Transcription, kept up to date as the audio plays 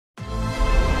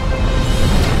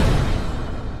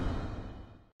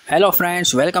Hello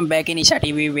friends, welcome back in Eesha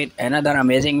TV with another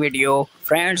amazing video.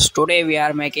 Friends, today we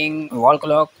are making wall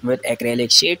clock with acrylic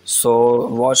sheet. So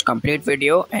watch complete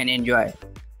video and enjoy.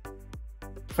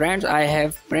 Friends, I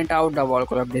have print out the wall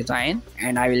clock design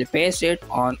and I will paste it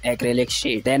on acrylic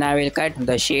sheet. Then I will cut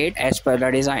the sheet as per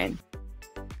the design.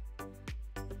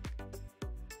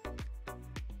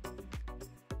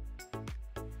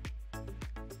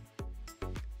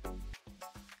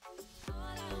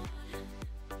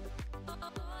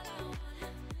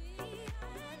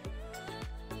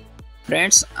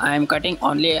 Friends, I am cutting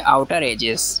only outer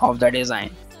edges of the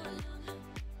design.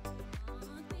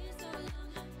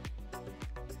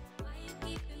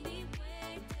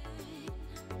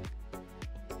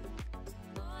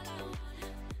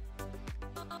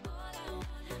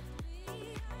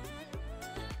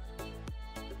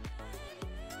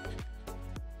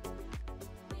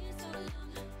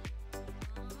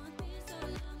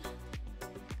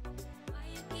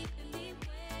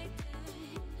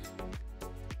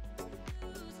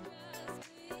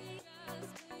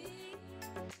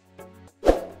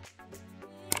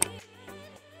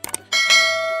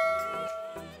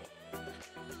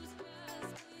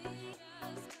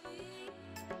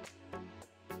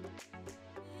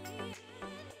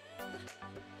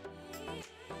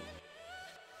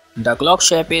 The clock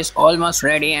shape is almost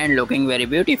ready and looking very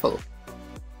beautiful.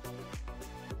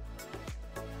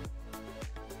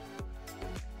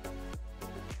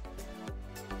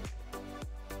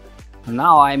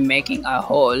 Now I am making a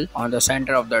hole on the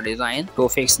center of the design to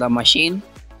fix the machine.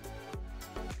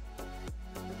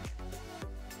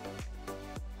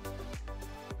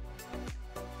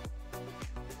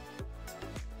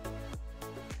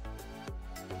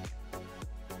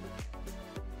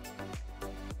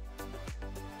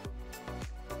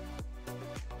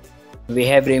 We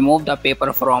have removed the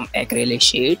paper from acrylic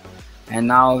sheet and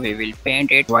now we will paint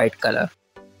it white color.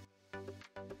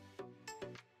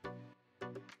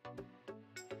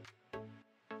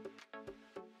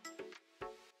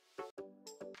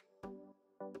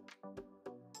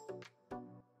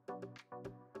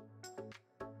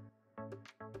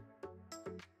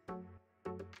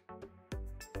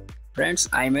 Friends,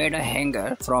 I made a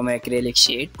hanger from acrylic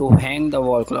sheet to hang the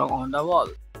wall clock on the wall.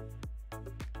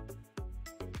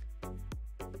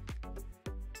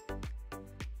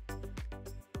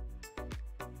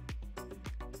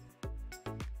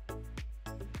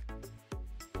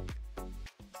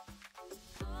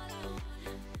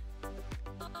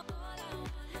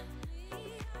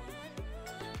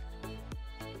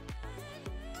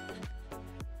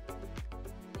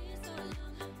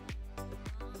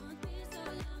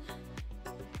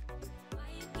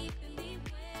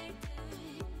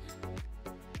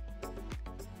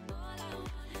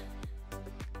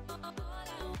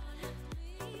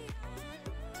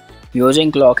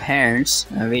 Using clock hands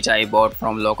which I bought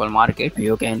from local market,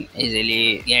 you can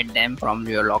easily get them from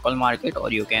your local market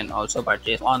or you can also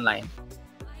purchase online.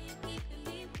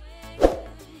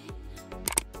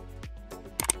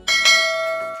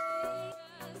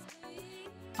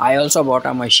 I also bought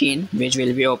a machine which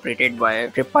will be operated by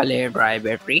a AAA dry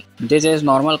battery. This is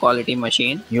normal quality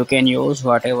machine. You can use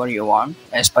whatever you want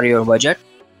as per your budget.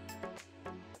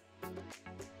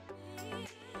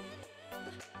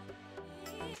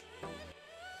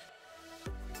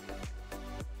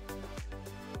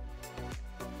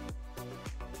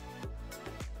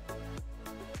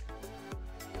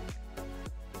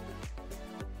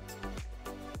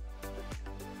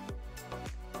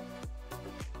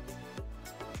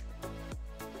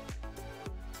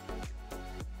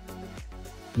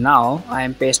 Now I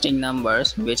am pasting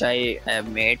numbers which I have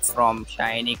made from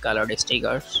shiny colored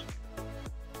stickers.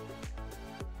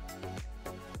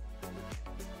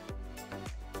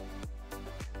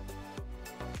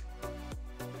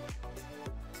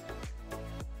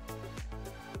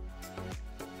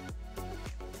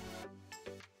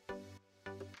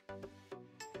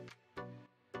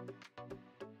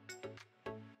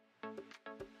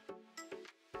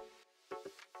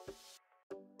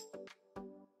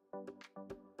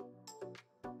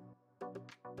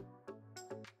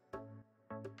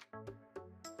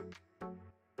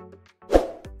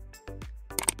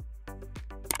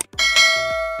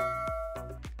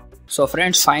 So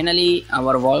friends, finally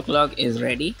our wall clock is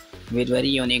ready with very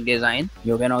unique design.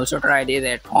 You can also try this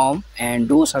at home and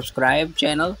do subscribe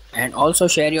channel and also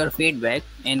share your feedback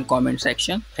in comment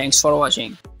section. Thanks for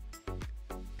watching.